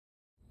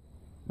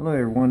Hello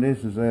everyone,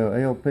 this is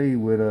LP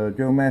with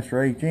Joe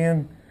Master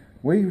HN.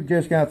 We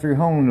just got through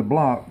honing the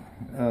block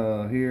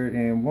here,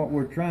 and what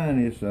we're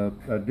trying is a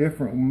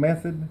different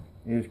method.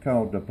 It's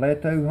called the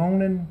plateau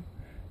honing.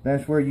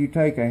 That's where you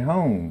take a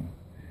hone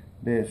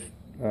that's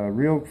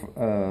real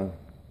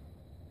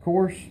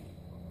coarse.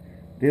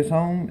 This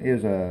hone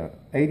is a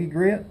 80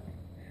 grit.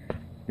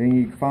 Then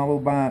you follow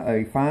by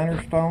a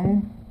finer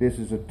stone. This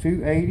is a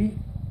 280.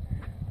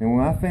 And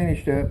when I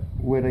finished up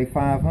with a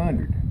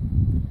 500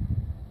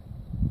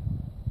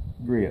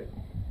 grit.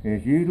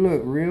 As you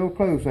look real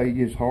close,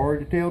 it's hard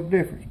to tell the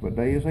difference, but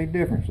there is a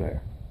difference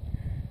there.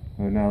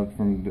 Now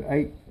from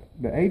the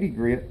 80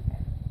 grit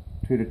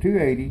to the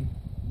 280,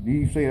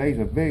 you see there's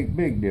a big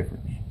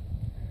difference.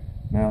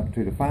 Now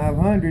to the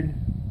 500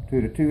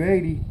 to the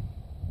 280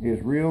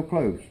 is real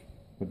close,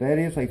 but that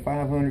is a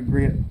 500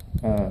 grit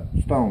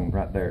stone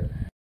right there.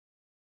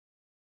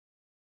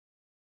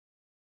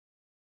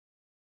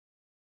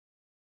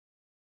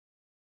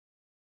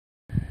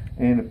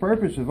 And the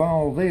purpose of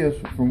all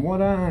this, from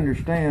what I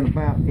understand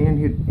about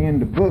in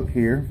the book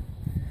here,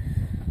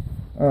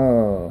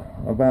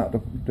 about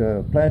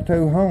the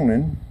plateau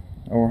honing,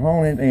 or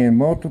honing in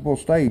multiple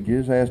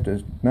stages, as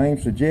the name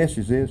suggests,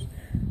 is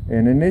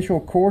an initial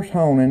coarse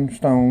honing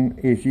stone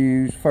is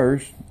used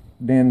first,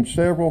 then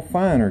several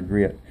finer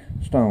grit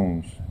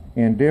stones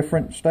in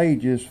different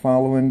stages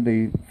following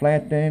the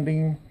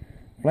flattening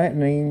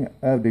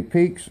of the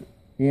peaks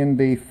in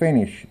the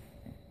finish.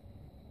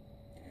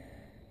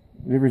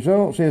 The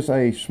result is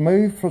a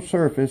smooth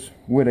surface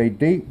with a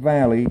deep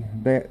valley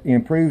that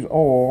improves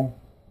oil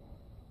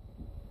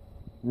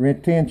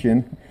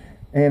retention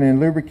and in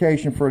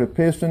lubrication for the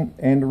piston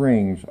and the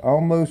rings.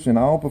 Almost in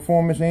all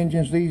performance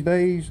engines these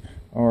days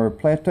are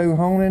plateau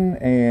honing,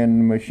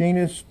 and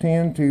machinists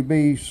tend to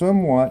be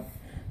somewhat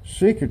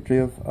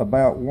secretive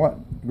about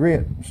what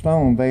grit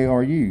stone they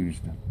are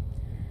used,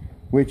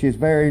 which is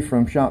varies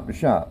from shop to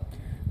shop.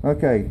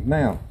 Okay,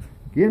 now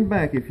getting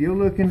back, if you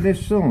look in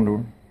this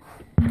cylinder,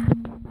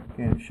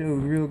 can it show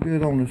real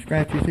good on the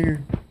scratches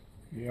here?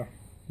 Yeah.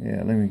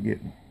 Yeah, let me get,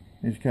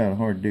 it's kind of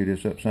hard to do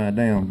this upside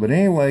down. But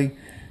anyway,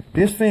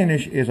 this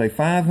finish is a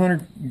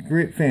 500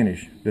 grit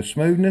finish. The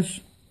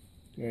smoothness.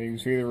 Yeah, you can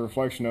see the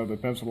reflection of the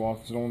pencil block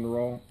that's on the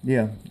roll.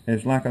 Yeah,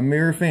 it's like a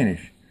mirror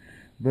finish.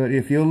 But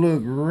if you'll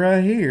look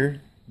right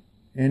here,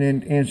 and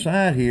then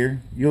inside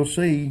here, you'll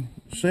see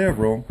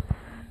several.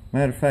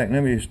 Matter of fact,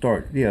 let me just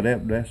start. Yeah,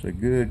 that's a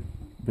good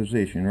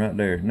position right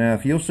there. Now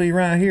if you'll see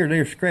right here,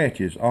 there's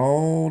scratches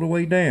all the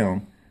way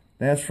down.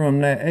 That's from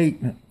that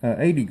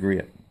 80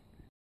 grit.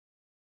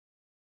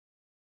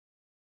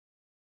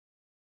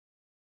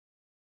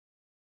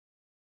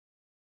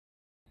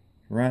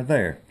 Right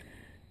there.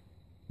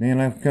 Then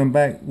I've come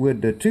back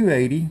with the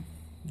 280,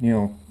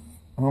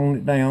 honed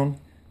it down.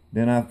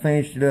 Then I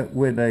finished it up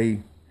with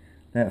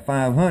that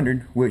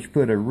 500, which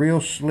put a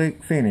real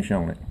slick finish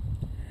on it.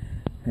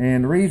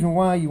 And the reason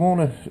why you want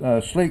a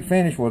slick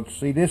finish, well,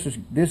 see, this is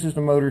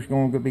the motor that's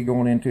going to be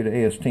going into the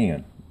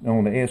S10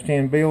 on the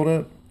S10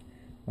 build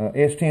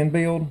S10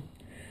 build,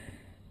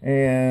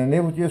 and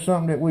it was just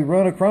something that we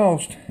run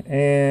across,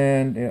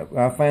 and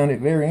I found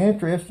it very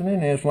interesting.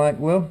 And it's like,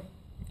 well,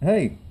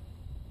 hey,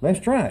 let's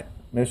try it.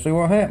 Let's see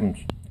what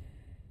happens.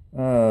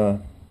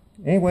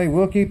 Anyway,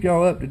 we'll keep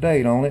y'all up to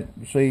date on it.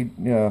 See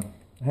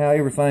how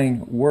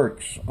everything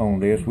works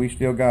on this. We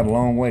still got a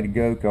long way to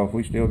go because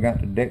we still got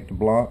to deck the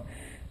block.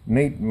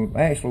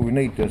 Actually, we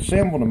need to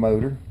assemble the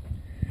motor,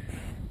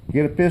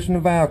 get a piston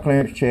and valve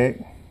clearance check,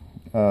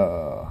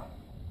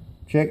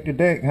 check the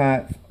deck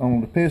height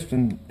on the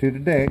piston to the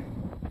deck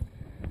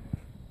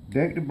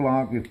the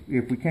block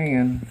if we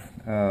can,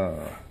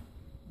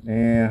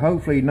 and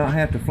hopefully not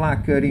have to fly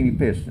cut any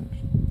pistons.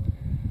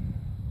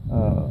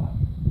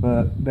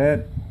 But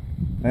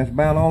that's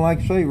about all I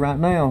can say right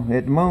now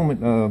at the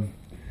moment.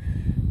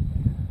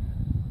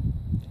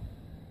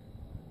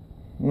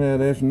 Well,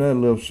 there's another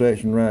little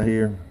section right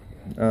here.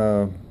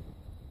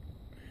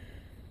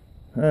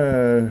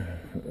 The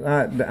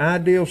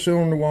ideal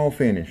cylinder wall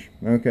finish.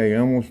 Okay,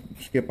 I'm going to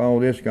skip all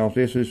this because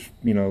this is,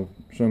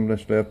 some of the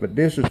stuff, but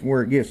this is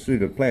where it gets to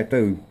the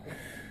plateau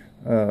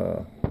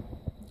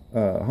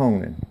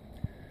honing.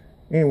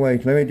 Anyway,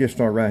 let me just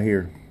start right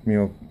here,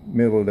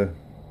 middle of the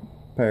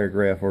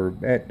paragraph, or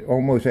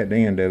almost at the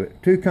end of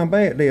it. To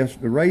combat this,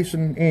 the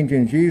racing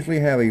engines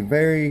usually have a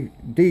very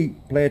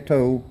deep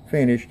plateau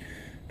finish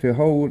to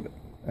hold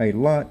a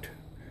lot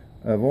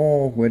of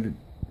oil with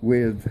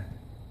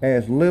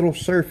as little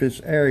surface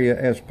area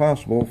as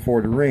possible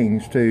for the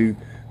rings to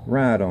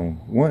ride on.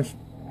 Once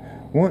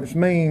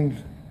the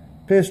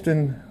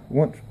piston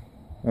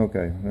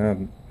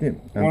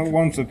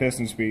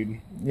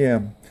speed.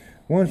 Yeah,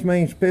 once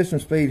means piston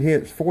speed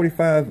hits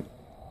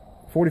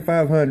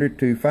 4,500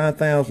 to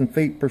 5,000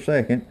 feet per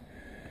second.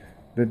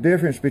 The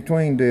difference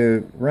between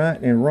the right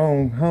and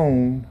wrong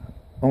hone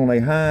on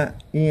a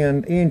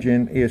high-end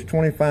engine is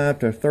 25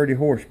 to 30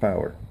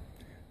 horsepower.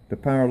 The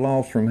power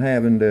loss from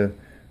having the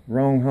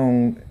wrong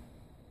hone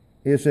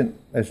isn't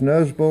as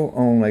noticeable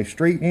on a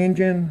street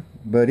engine,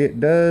 but it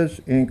does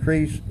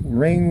increase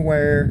ring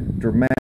wear dramatically.